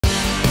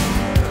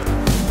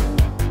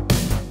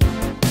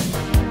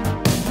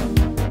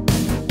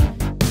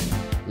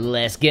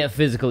let's get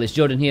physical. It's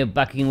Jordan here,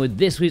 back again with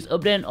this week's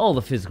update and all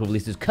the physical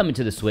releases coming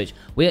to the Switch.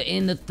 We are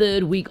in the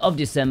third week of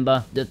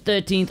December, the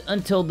 13th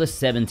until the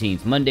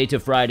 17th, Monday to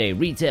Friday,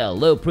 retail,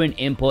 low print,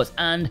 imports,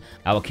 and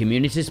our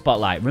community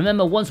spotlight.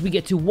 Remember, once we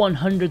get to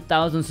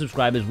 100,000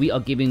 subscribers, we are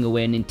giving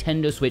away a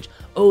Nintendo Switch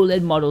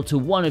OLED model to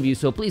one of you,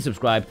 so please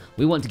subscribe.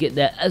 We want to get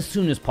there as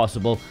soon as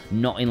possible,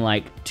 not in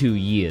like 2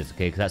 years,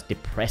 okay, because that's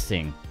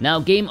depressing. Now,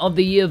 Game of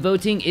the Year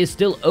voting is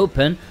still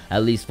open,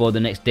 at least for the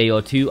next day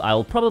or two.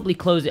 I'll probably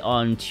close it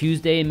on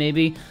Tuesday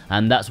maybe,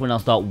 and that's when I'll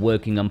start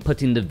working on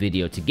putting the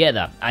video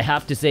together. I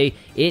have to say,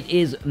 it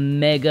is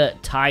mega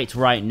tight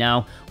right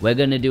now. We're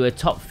gonna do a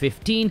top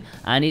 15,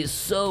 and it's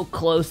so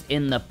close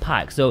in the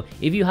pack. So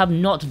if you have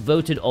not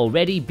voted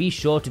already, be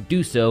sure to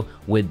do so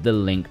with the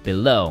link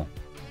below.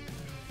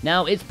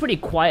 Now, it's pretty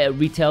quiet at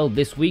retail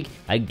this week.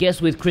 I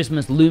guess with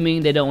Christmas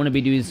looming, they don't want to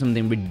be doing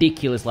something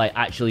ridiculous like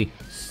actually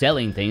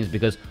selling things,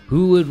 because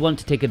who would want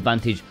to take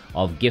advantage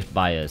of gift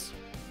buyers?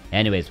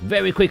 Anyways,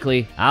 very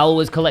quickly,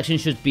 Alwa's collection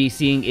should be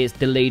seeing its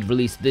delayed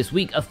release this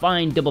week, a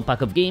fine double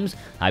pack of games.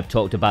 I've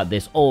talked about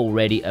this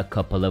already a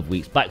couple of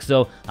weeks back,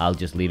 so I'll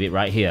just leave it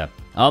right here.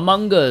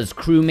 Among Us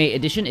Crewmate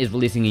Edition is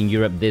releasing in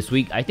Europe this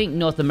week. I think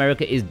North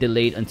America is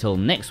delayed until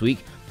next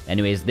week.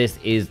 Anyways, this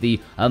is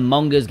the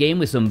Among Us game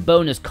with some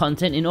bonus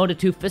content in order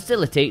to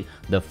facilitate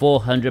the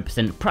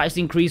 400% price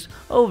increase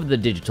over the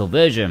digital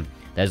version.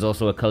 There's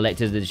also a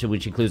collector's edition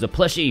which includes a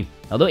plushie,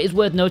 although it's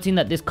worth noting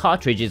that this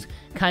cartridge is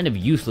kind of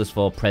useless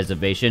for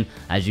preservation,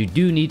 as you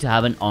do need to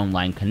have an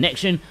online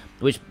connection,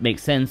 which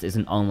makes sense. It's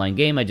an online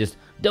game. I just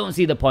don't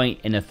see the point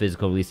in a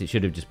physical release. It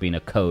should have just been a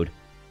code.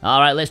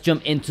 Alright, let's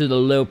jump into the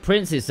low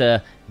prints. It's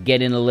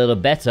getting a little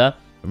better.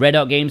 Red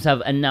Hot Games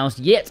have announced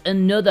yet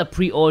another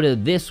pre-order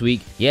this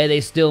week. Yeah,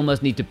 they still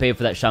must need to pay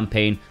for that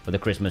champagne for the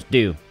Christmas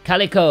due.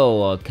 Calico,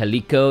 or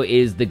Calico,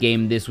 is the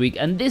game this week,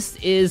 and this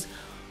is,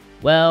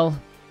 well,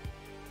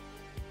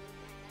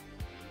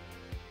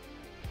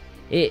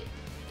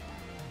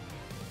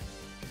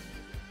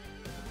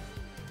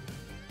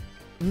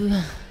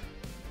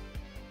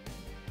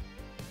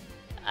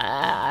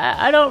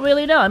 I don't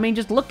really know. I mean,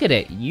 just look at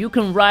it. You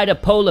can ride a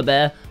polar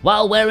bear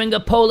while wearing a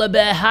polar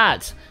bear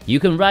hat. You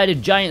can ride a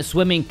giant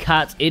swimming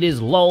cat. It is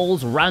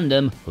LOL's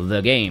Random, the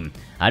game.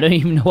 I don't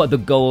even know what the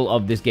goal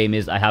of this game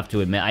is, I have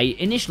to admit. I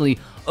initially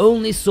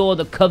only saw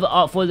the cover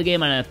art for the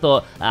game and I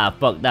thought,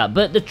 fuck that.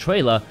 But the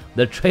trailer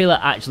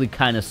actually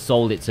kind of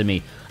sold it to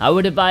me. I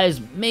would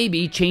advise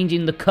maybe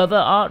changing the cover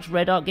art,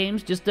 Red Hot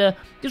Games, just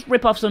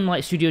rip off some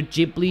like Studio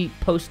Ghibli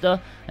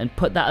poster and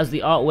put that as the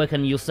artwork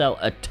and you'll sell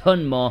a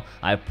ton more,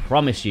 I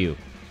promise you.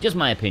 Just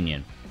my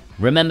opinion.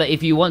 Remember,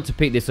 if you want to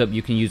pick this up,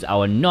 you can use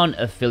our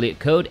non-affiliate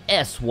code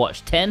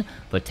SWATCH10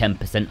 for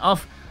 10%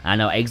 off,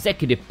 and our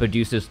executive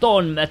producers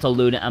Thorn, Metal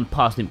Luna, and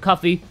Parsnip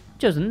Coffee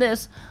chosen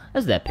this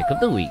as their pick of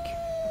the week.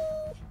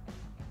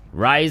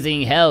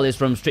 Rising Hell is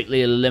from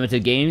Strictly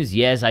Limited Games.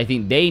 Yes, I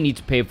think they need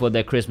to pay for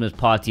their Christmas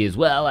party as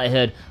well. I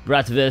heard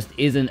Bratwurst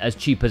isn't as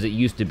cheap as it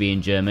used to be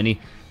in Germany.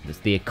 That's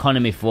the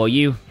economy for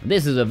you.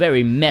 This is a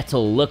very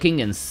metal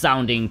looking and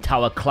sounding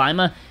tower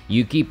climber.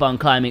 You keep on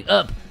climbing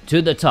up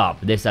to the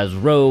top. This has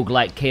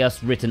rogue-like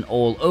chaos written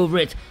all over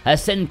it.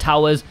 Ascend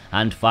towers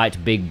and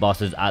fight big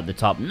bosses at the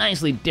top.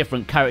 Nicely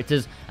different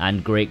characters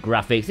and great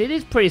graphics. It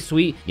is pretty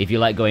sweet if you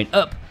like going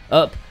up,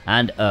 up,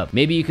 and up.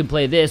 Maybe you can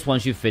play this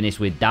once you finish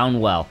with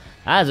Downwell.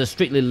 As a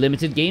Strictly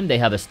Limited game, they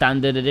have a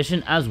standard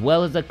edition as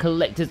well as a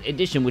collector's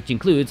edition, which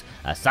includes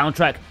a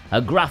soundtrack,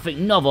 a graphic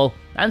novel,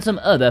 and some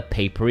other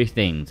papery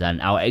things. And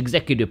our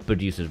executive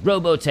producers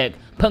Robotech,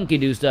 Punky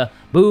Dooster,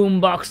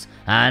 Boombox,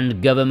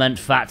 and Government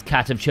Fat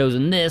Cat have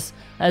chosen this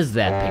as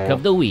their pick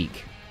of the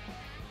week.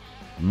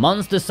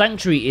 Monster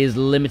Sanctuary is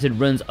limited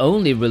runs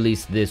only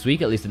released this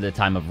week, at least at the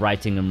time of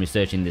writing and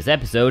researching this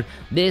episode.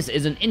 This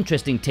is an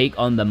interesting take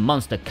on the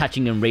monster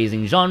catching and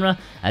raising genre,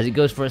 as it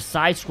goes for a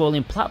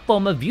side-scrolling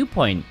platformer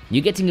viewpoint.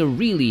 You're getting a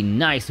really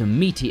nice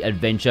meaty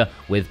adventure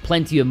with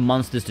plenty of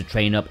monsters to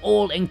train up,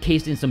 all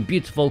encased in some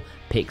beautiful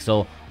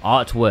pixel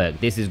artwork.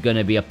 This is going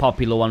to be a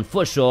popular one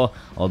for sure,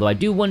 although I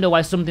do wonder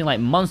why something like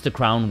Monster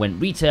Crown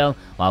went retail,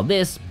 while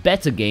this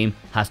better game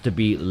has to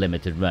be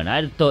limited run.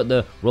 I thought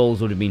the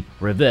roles would have been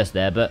reversed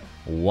there, but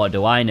what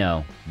do I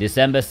know?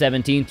 December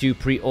 17th to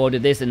pre-order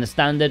this in the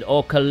standard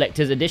or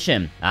collector's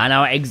edition. And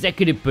our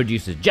executive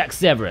producers Jack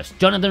Severus,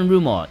 Jonathan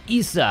Rumor,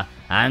 Issa,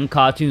 and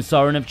Cartoon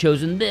Soren have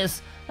chosen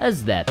this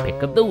as their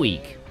pick of the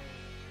week.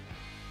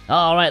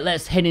 Alright,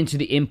 let's head into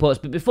the imports,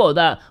 but before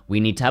that, we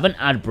need to have an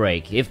ad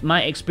break. If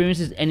my experience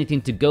is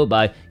anything to go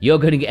by, you're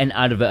going to get an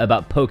advert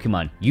about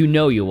Pokemon. You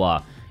know you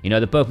are. You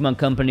know, the Pokemon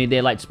company, they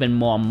like to spend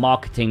more on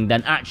marketing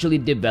than actually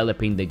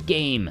developing the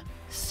game.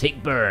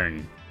 Sick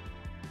burn.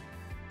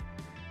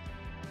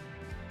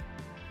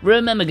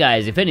 Remember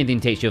guys, if anything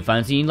takes your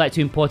fancy and you'd like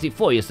to import it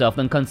for yourself,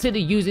 then consider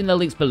using the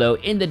links below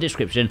in the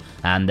description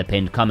and the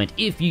pinned comment.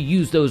 If you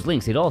use those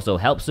links, it also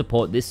helps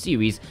support this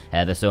series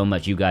ever so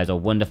much. You guys are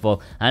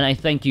wonderful, and I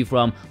thank you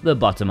from the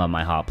bottom of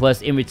my heart.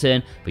 Plus, in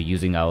return for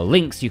using our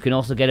links, you can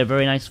also get a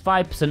very nice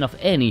 5% off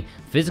any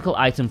physical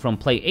item from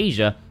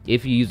PlayAsia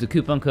if you use the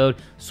coupon code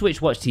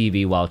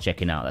SwitchWatchTV while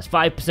checking out. That's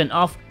 5%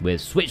 off with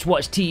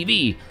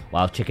SwitchWatchTV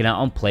while checking out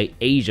on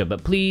PlayAsia.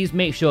 But please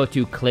make sure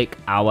to click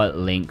our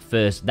link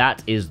first.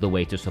 That is the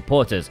way to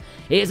support us.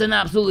 It's an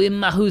absolutely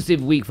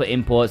massive week for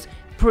imports.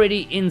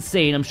 Pretty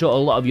insane. I'm sure a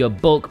lot of your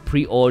bulk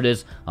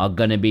pre-orders are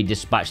gonna be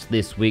dispatched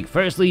this week.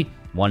 Firstly,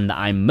 one that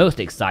I'm most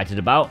excited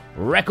about,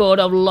 Record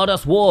of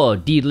Lodoss War,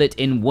 Deedilt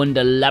in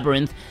Wonder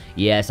Labyrinth.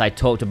 Yes, I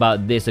talked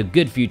about this a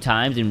good few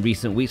times in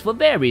recent weeks for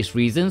various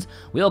reasons.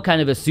 We all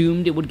kind of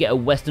assumed it would get a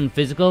Western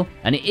physical,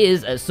 and it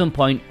is at some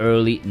point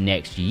early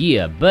next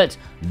year, but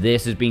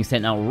this is being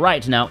sent out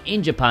right now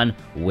in Japan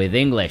with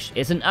English.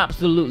 It's an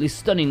absolutely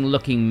stunning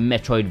looking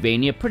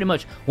Metroidvania, pretty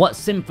much what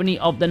Symphony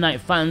of the Night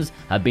fans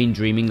have been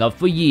dreaming of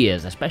for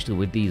years, especially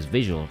with these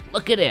visuals.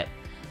 Look at it!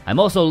 I'm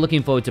also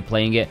looking forward to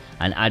playing it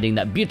and adding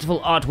that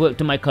beautiful artwork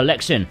to my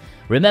collection.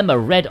 Remember,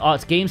 Red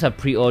Art Games have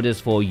pre-orders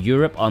for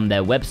Europe on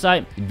their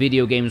website,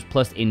 Video Games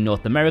Plus in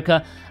North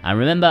America, and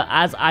remember,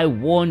 as I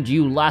warned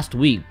you last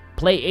week,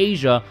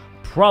 PlayAsia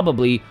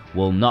probably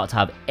will not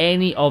have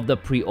any of the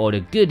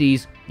pre-order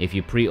goodies if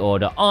you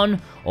pre-order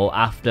on or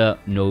after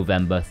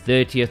November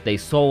 30th. They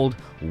sold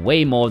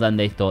way more than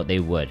they thought they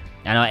would.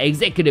 And our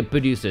executive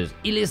producers,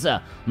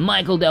 Elisa,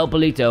 Michael Del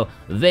Polito,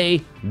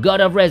 they, God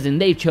of Resin,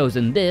 they've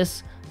chosen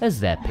this as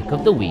their pick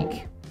of the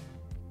week.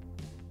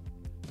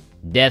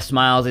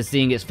 Deathsmiles is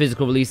seeing its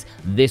physical release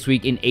this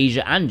week in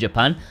Asia and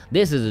Japan.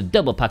 This is a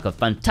double pack of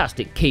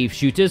fantastic cave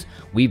shooters.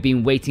 We've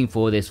been waiting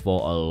for this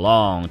for a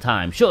long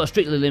time. Sure,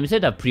 Strictly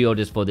Limited have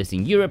pre-orders for this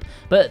in Europe,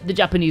 but the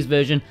Japanese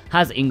version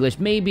has English,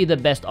 may be the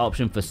best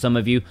option for some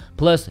of you.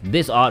 Plus,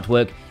 this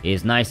artwork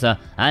is nicer,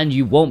 and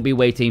you won't be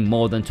waiting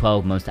more than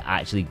 12 months to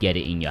actually get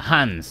it in your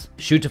hands.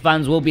 Shooter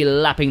fans will be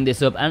lapping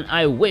this up, and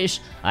I wish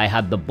I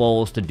had the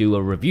balls to do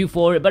a review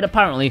for it, but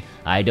apparently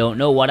I don't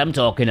know what I'm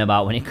talking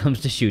about when it comes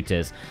to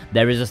shooters.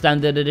 There is a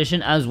standard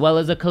edition as well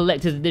as a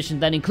collector's edition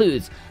that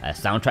includes a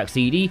soundtrack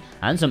CD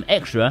and some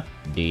extra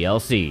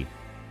DLC.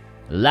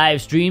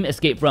 Livestream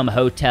Escape from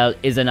Hotel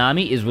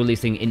Izanami is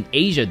releasing in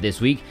Asia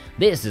this week.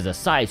 This is a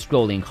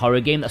side-scrolling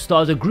horror game that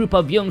stars a group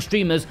of young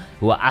streamers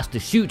who are asked to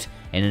shoot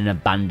in an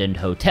abandoned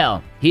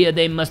hotel. Here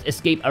they must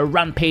escape a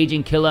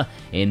rampaging killer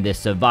in this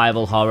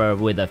survival horror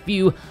with a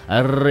few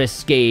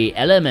risque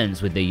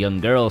elements. With the young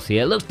girls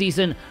here, looks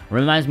decent,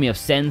 reminds me of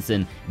Sense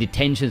and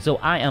Detention, so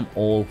I am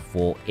all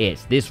for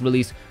it. This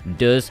release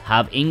does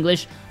have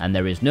English, and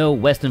there is no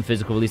Western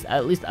physical release,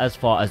 at least as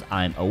far as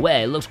I'm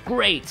aware. It looks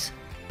great!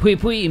 Pui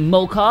Pui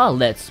Molcar,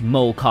 Let's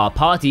Molcar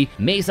Party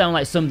may sound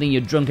like something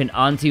your drunken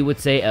auntie would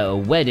say at a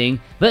wedding,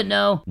 but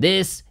no,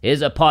 this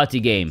is a party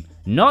game.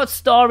 Not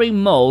starring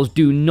moles.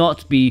 Do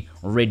not be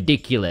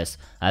ridiculous.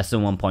 As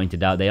someone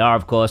pointed out, they are,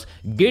 of course,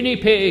 guinea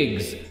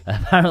pigs.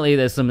 Apparently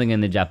there's something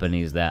in the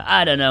Japanese there.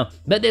 I don't know.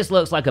 But this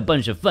looks like a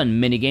bunch of fun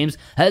minigames,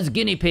 as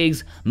guinea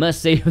pigs must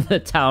save the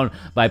town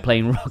by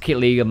playing Rocket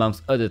League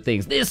amongst other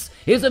things. This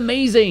is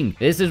amazing.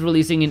 This is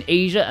releasing in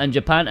Asia and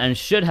Japan and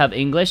should have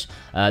English.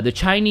 The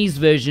Chinese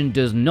version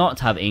does not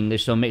have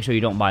English, so make sure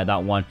you don't buy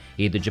that one.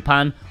 Either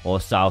Japan or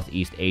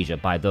Southeast Asia.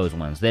 Buy those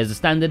ones. There's a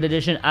standard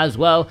edition as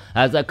well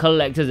as a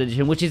collector's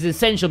edition, which is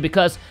essential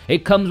because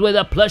it comes with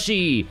a plushie.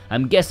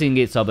 I'm guessing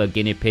it's of a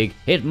guinea pig.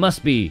 It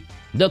must be.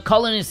 The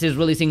Colonists is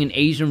releasing in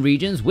Asian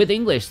regions with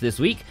English this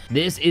week.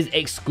 This is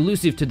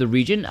exclusive to the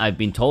region, I've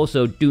been told,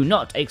 so do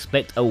not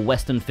expect a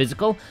Western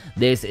physical.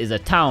 This is a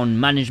town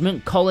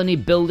management colony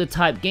builder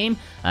type game,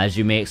 as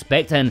you may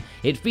expect, and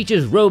it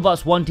features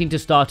robots wanting to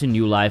start a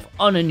new life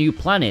on a new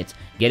planet.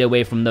 Get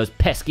away from those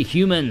pesky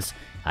humans.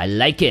 I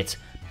like it.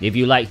 If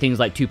you like things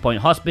like 2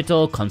 Point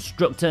Hospital,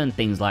 Constructor and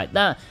things like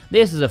that,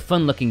 this is a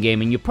fun looking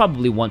game and you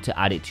probably want to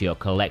add it to your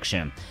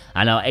collection.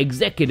 And our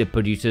executive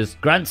producers,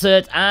 Grant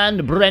Sert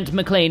and Brent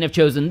McLean, have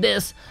chosen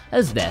this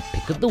as their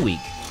pick of the week.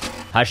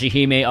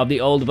 Hashihime of the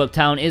Old Book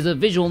Town is a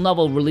visual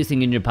novel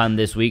releasing in Japan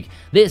this week.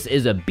 This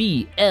is a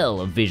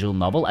BL visual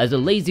novel as a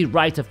lazy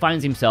writer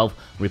finds himself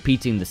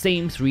repeating the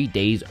same 3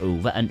 days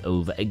over and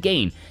over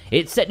again.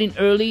 It's set in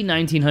early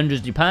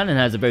 1900s Japan and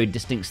has a very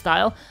distinct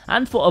style,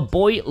 and for a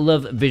boy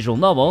love visual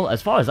novel,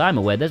 as far as I'm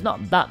aware, there's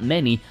not that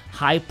many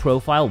high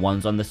profile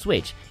ones on the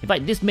Switch. In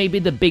fact, this may be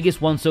the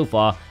biggest one so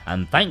far,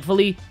 and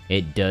thankfully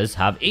it does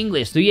have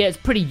English, so yeah, it's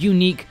pretty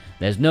unique.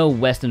 There's no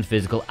Western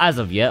physical as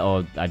of yet,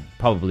 or I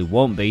probably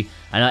won't be,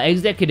 and our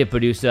executive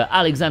producer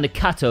Alexander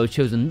Kato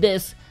chosen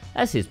this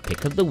as his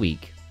pick of the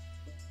week.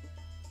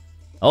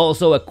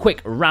 Also, a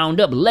quick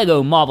roundup,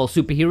 Lego Marvel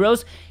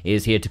Superheroes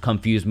is here to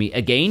confuse me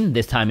again,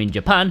 this time in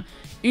Japan.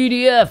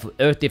 EDF,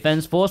 Earth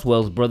Defense Force,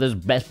 World's Brothers,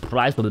 Best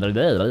Price, blah, blah,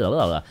 blah, blah,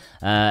 blah.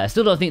 I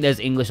still don't think there's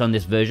English on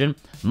this version.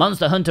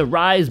 Monster Hunter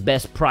Rise,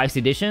 Best Price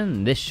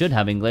Edition, this should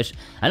have English.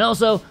 And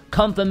also,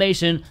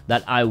 confirmation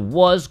that I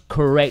was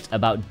correct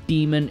about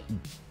Demon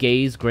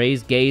Gaze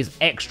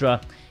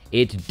Extra.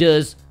 It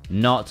does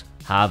not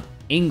have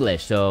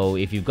English, so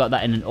if you've got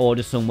that in an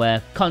order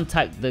somewhere,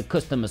 contact the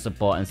customer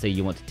support and say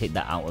you want to take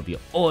that out of your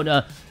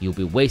order. You'll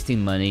be wasting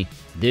money.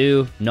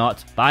 Do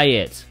not buy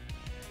it.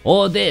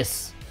 Or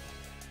this.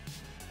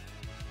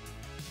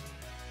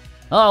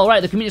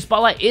 Alright, the community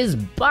spotlight is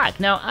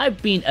back. Now,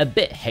 I've been a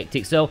bit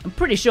hectic, so I'm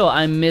pretty sure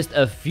I missed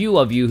a few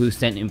of you who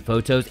sent in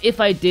photos. If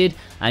I did,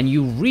 and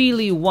you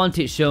really want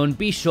it shown,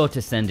 be sure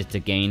to send it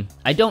again.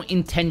 I don't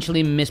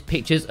intentionally miss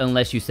pictures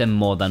unless you send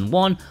more than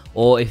one,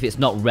 or if it's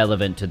not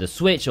relevant to the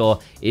Switch, or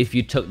if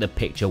you took the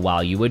picture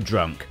while you were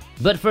drunk.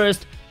 But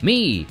first,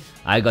 me.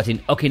 I got in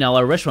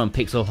Okinawa restaurant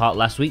Pixel Heart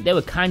last week. They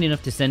were kind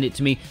enough to send it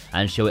to me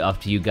and show it off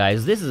to you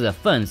guys. This is a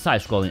fun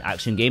side-scrolling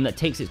action game that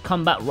takes its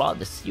combat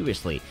rather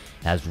seriously.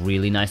 It has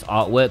really nice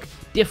artwork,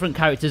 different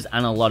characters,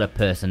 and a lot of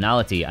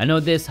personality. I know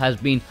this has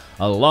been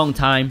a long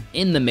time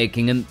in the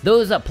making, and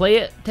those that play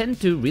it tend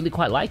to really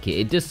quite like it.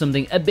 It does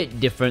something a bit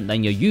different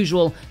than your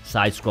usual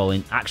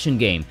side-scrolling action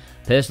game.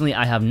 Personally,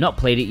 I have not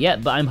played it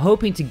yet, but I'm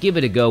hoping to give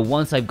it a go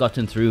once I've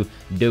gotten through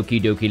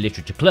Doki Doki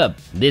Literature Club.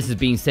 This is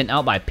being sent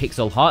out by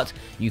Pixel Heart.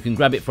 You can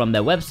grab it from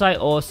their website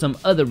or some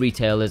other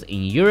retailers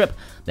in Europe.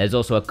 There's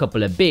also a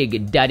couple of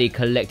big Daddy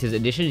Collector's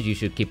editions you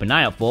should keep an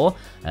eye out for.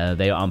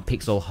 They are on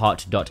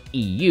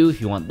pixelheart.eu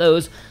if you want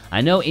those. I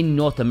know in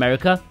North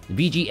America,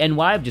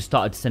 VGNY have just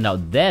started to send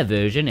out their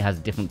version. It has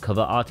different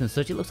cover art and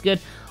such. It looks good.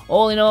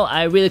 All in all,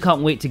 I really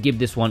can't wait to give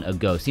this one a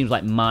go. Seems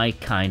like my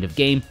kind of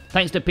game.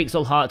 Thanks to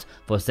Pixel Heart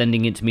for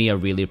sending it to me. I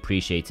really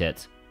appreciate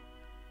it.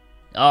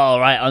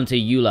 Alright, on to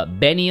Eula.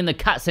 Benny and the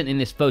cat sent in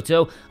this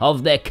photo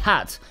of their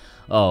cat.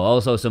 Oh,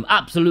 also some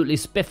absolutely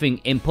spiffing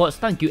imports.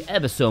 Thank you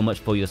ever so much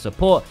for your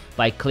support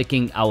by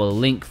clicking our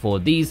link for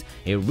these.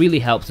 It really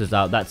helps us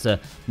out. That's a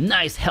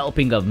nice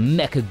helping of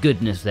mecha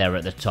goodness there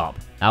at the top.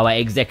 Our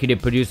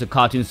executive producer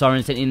Cartoon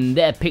Soren sent in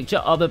their picture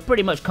of a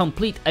pretty much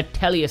complete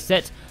Atelier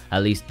set,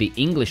 at least the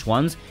English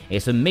ones.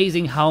 It's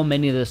amazing how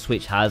many the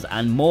Switch has,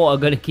 and more are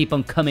going to keep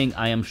on coming,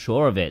 I am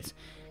sure of it.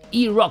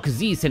 E-Rock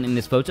Z sent in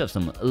this photo of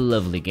some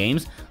lovely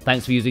games.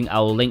 Thanks for using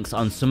our links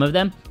on some of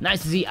them.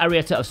 Nice to see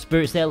Arietta of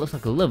Spirits there. Looks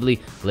like a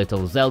lovely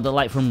little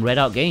Zelda-like from Red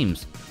Out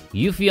Games.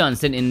 Yufion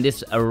sent in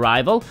this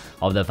arrival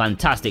of the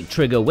fantastic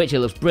Trigger Witch. It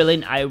looks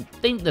brilliant. I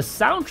think the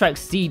soundtrack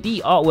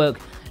CD artwork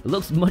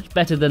looks much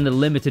better than the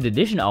limited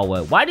edition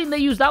artwork. Why didn't they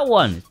use that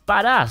one? It's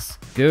badass.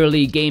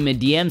 Girly Gamer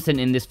DM sent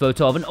in this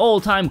photo of an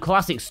all-time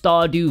classic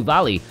Stardew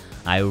Valley.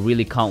 I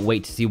really can't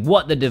wait to see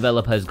what the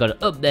developer has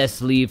got up their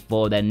sleeve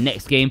for their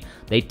next game.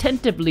 They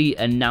tentatively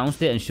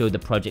announced it and showed the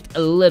project a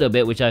little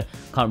bit, which I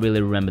can't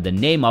really remember the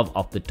name of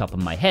off the top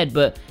of my head,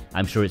 but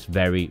I'm sure it's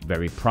very,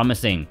 very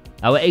promising.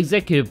 Our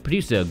executive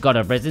producer, God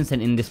of Resin,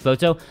 sent in this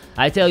photo.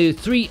 I tell you,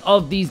 3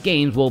 of these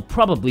games will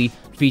probably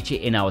feature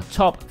in our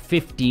top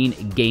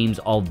 15 games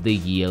of the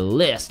year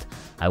list.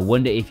 I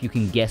wonder if you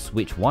can guess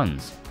which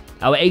ones.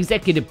 Our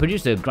executive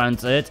producer,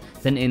 Grant Ert,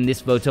 sent in this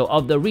photo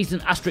of the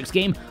recent Asterix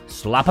game,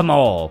 Slap 'em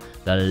All,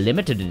 the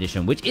limited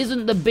edition, which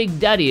isn't the Big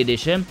Daddy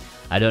edition.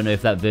 I don't know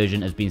if that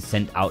version has been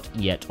sent out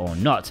yet or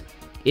not.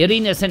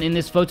 Irina sent in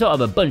this photo of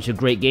a bunch of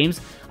great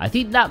games. I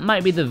think that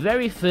might be the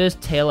very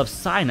first Tale of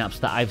Synapse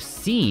that I've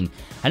seen.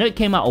 I know it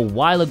came out a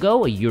while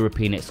ago, a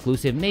European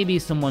exclusive. Maybe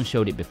someone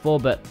showed it before,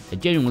 but I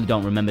genuinely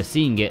don't remember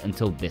seeing it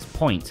until this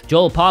point.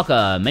 Joel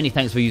Parker, many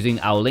thanks for using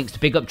our links to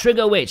pick up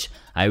Trigger Witch.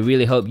 I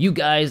really hope you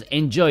guys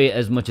enjoy it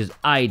as much as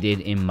I did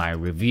in my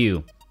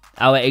review.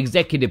 Our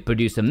executive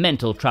producer,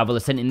 Mental Traveler,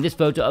 sent in this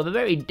photo of a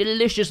very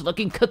delicious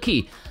looking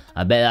cookie.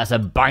 I bet that's a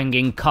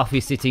banging coffee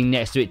sitting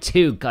next to it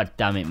too, god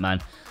damn it,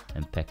 man.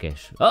 And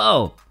peckish.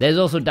 Oh, there's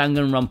also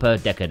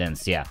Danganronpa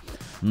Decadence, yeah.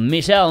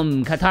 Michelle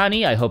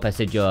Katani, I hope I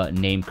said your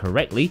name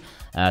correctly.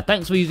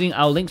 Thanks for using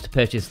our links to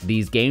purchase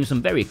these games.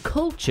 Some very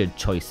cultured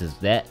choices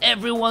there.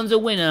 Everyone's a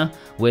winner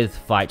with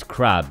Fight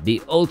Crab,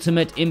 the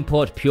ultimate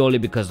import purely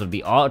because of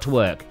the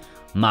artwork.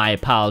 My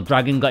pal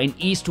Dragon got in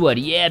Eastward,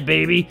 yeah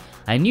baby!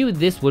 I knew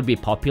this would be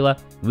popular.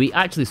 We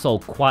actually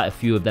sold quite a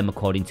few of them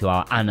according to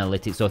our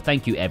analytics, so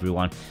thank you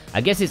everyone. I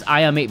guess it's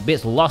I Am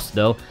 8-Bits lost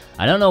though.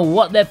 I don't know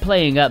what they're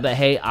playing at, but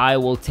hey, I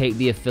will take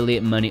the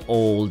affiliate money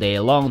all day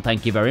long,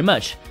 thank you very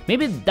much.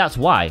 Maybe that's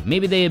why.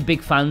 Maybe they are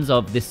big fans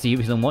of this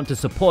series and want to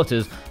support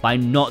us by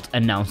not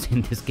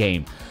announcing this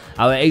game.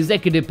 Our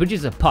executive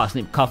producer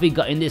Parsnip Coffee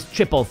got in this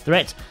triple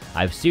threat.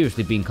 I've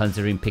seriously been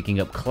considering picking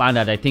up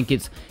Clannad. I think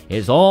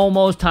it's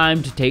almost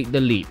time to take the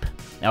leap.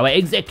 Our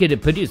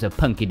executive producer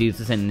Punky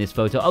Dudes sent in this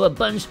photo of a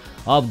bunch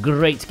of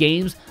great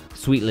games.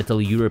 Sweet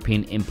little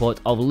European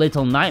import of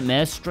Little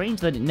Nightmares. Strange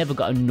that it never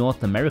got a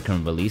North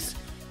American release.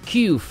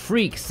 Q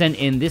Freak sent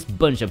in this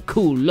bunch of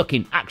cool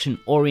looking action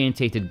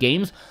orientated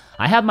games.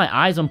 I have my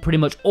eyes on pretty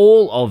much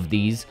all of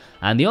these,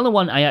 and the only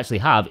one I actually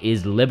have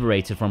is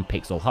Liberated from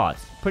Pixel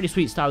Hearts. Pretty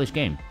sweet, stylish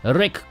game.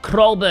 Rick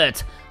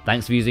Krolbert,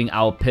 thanks for using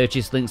our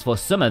purchase links for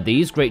some of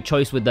these. Great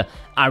choice with the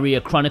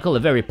Aria Chronicle, a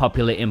very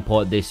popular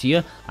import this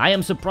year. I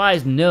am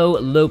surprised no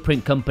low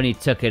print company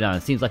took it on.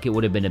 Seems like it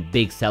would have been a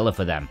big seller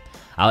for them.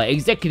 Our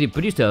executive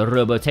producer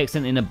Robotech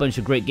sent in a bunch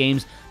of great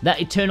games. That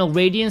Eternal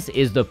Radiance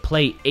is the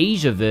Play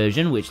Asia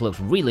version, which looks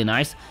really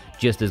nice,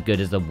 just as good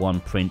as the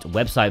one print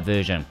website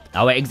version.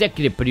 Our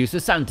executive producer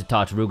Santa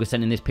Tartaruga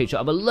sent in this picture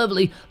of a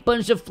lovely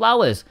bunch of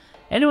flowers.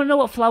 Anyone know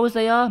what flowers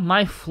they are?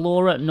 My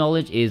flora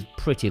knowledge is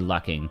pretty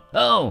lacking.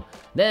 Oh,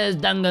 there's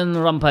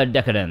Danganronpa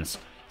Decadence.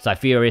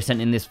 Cypheria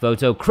sent in this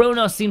photo.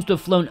 Chronos seems to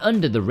have flown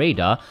under the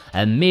radar,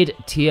 a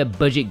mid-tier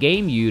budget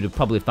game you'd have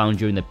probably found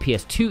during the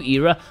PS2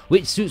 era,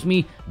 which suits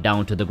me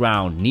down to the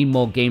ground. Need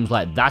more games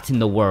like that in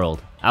the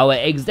world. Our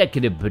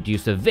executive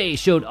producer Vei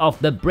showed off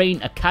the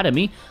Brain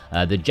Academy,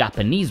 the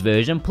Japanese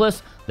version,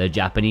 plus the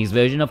Japanese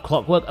version of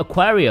Clockwork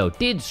Aquario.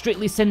 Did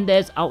Strictly send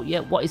theirs out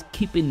yet? What is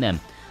keeping them?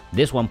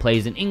 This one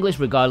plays in English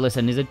regardless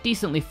and is a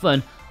decently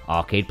fun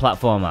arcade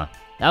platformer.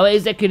 Our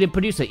executive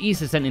producer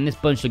Issa sent in this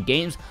bunch of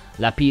games.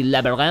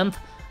 Labyrinth.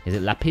 Is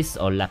it Lapis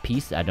or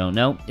Lapis? I don't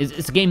know.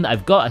 It's a game that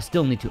I've got. I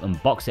still need to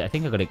unbox it. I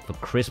think I got it for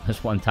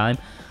Christmas one time.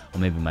 Or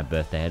maybe my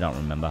birthday. I don't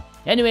remember.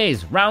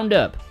 Anyways,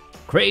 Roundup.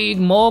 Craig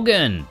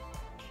Morgan.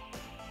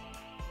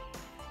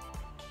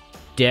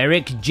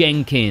 Derek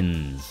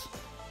Jenkins.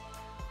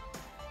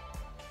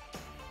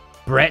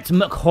 Brett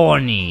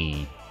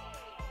McHorney.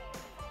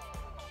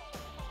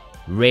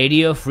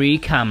 Radio Free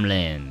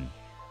Camlin.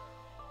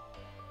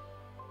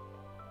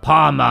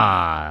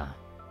 Palmer.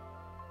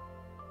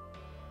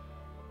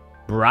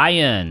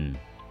 Brian.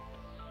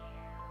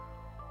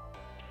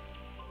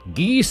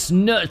 Geese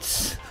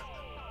Nuts.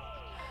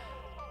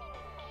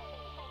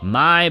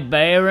 My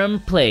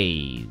Baron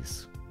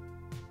Plays.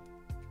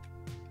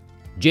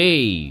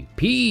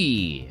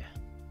 JP.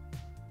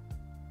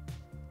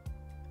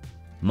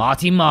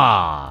 Marty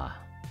Ma.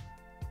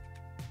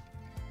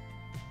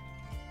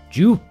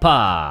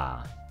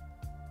 Jupa.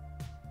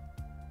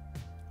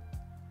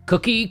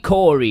 Cookie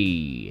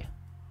Corey.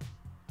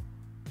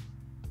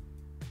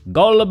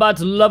 Golbat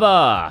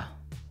Lover.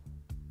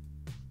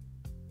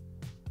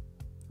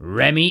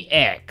 Remy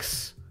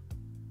X.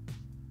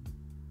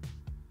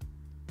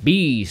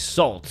 B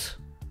Salt.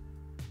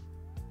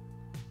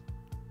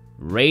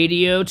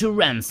 Radio to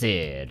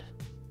Rancid.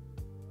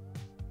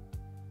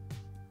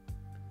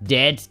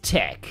 Dead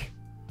Tech.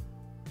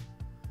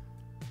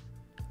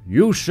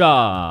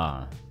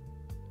 Yusha.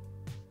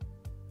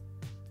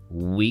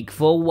 Weak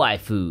for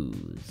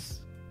Waifus.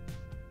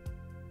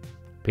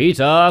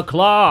 Peter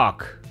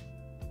Clark.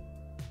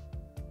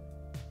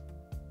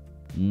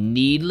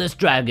 Needless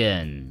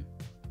Dragon.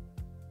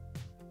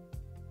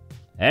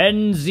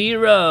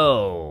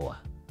 N0.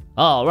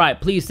 Alright,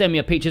 please send me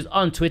your pictures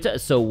on Twitter at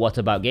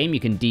SoWhatAboutGame. You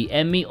can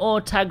DM me or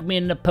tag me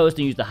in the post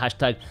and use the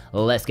hashtag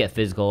Let's Get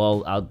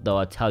Physical. Although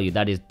I'll tell you,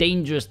 that is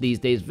dangerous these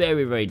days.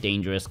 Very, very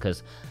dangerous,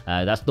 because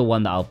that's the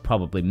one that I'll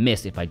probably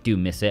miss if I do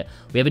miss it.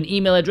 We have an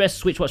email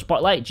address,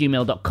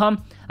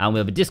 switchwatchspotlight@gmail.com, and we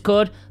have a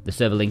Discord. The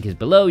server link is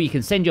below. You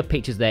can send your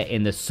pictures there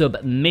in the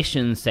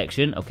submission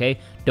section, okay?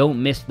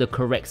 Don't miss the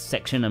correct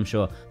section. I'm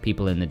sure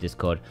people in the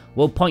Discord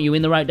will point you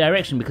in the right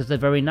direction because they're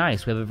very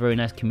nice. We have a very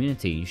nice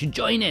community. You should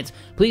join it.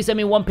 Please send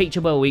me one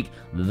picture per week.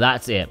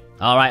 That's it.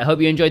 Alright, hope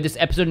you enjoyed this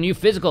episode of New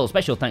Physical.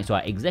 Special thanks to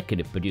our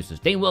executive producers,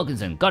 Dane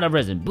Wilkinson, God of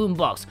Resin,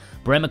 Boombox,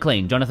 Brent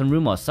McLean, Jonathan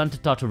Rumor, Santa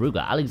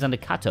Tartaruga, Alexander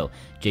Cato,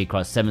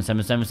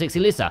 JCross7776,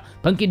 Elisa,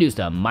 Punky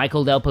Dooster,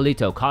 Michael Del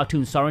Polito,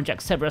 Cartoon Soren Jack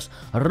Severus,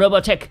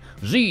 Robotech,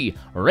 Z,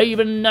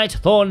 Raven Knight,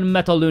 Thorn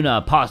Metal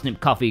Luna,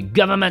 Parsnip Coffee,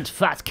 Government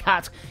Fat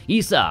Cat,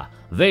 Issa,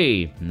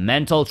 V,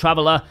 Mental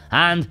Traveler,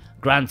 and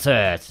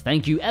Grantert.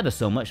 Thank you ever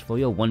so much for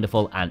your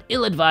wonderful and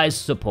ill-advised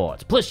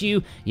support. Plus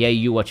you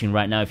watching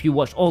right now, if you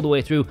watched all the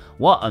way through,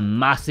 what a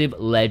massive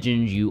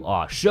legend you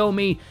are. Show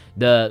me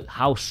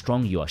how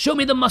strong you are. Show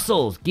me the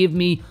muscles. Give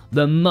me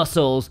the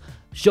muscles.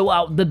 Show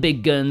out the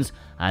big guns.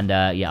 And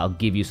yeah, I'll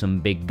give you some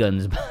big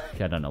guns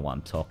back. I don't know what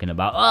I'm talking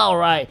about.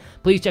 Alright,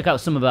 please check out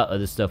some of our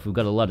other stuff. We've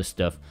got a lot of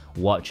stuff.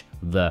 Watch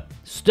the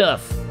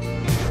stuff.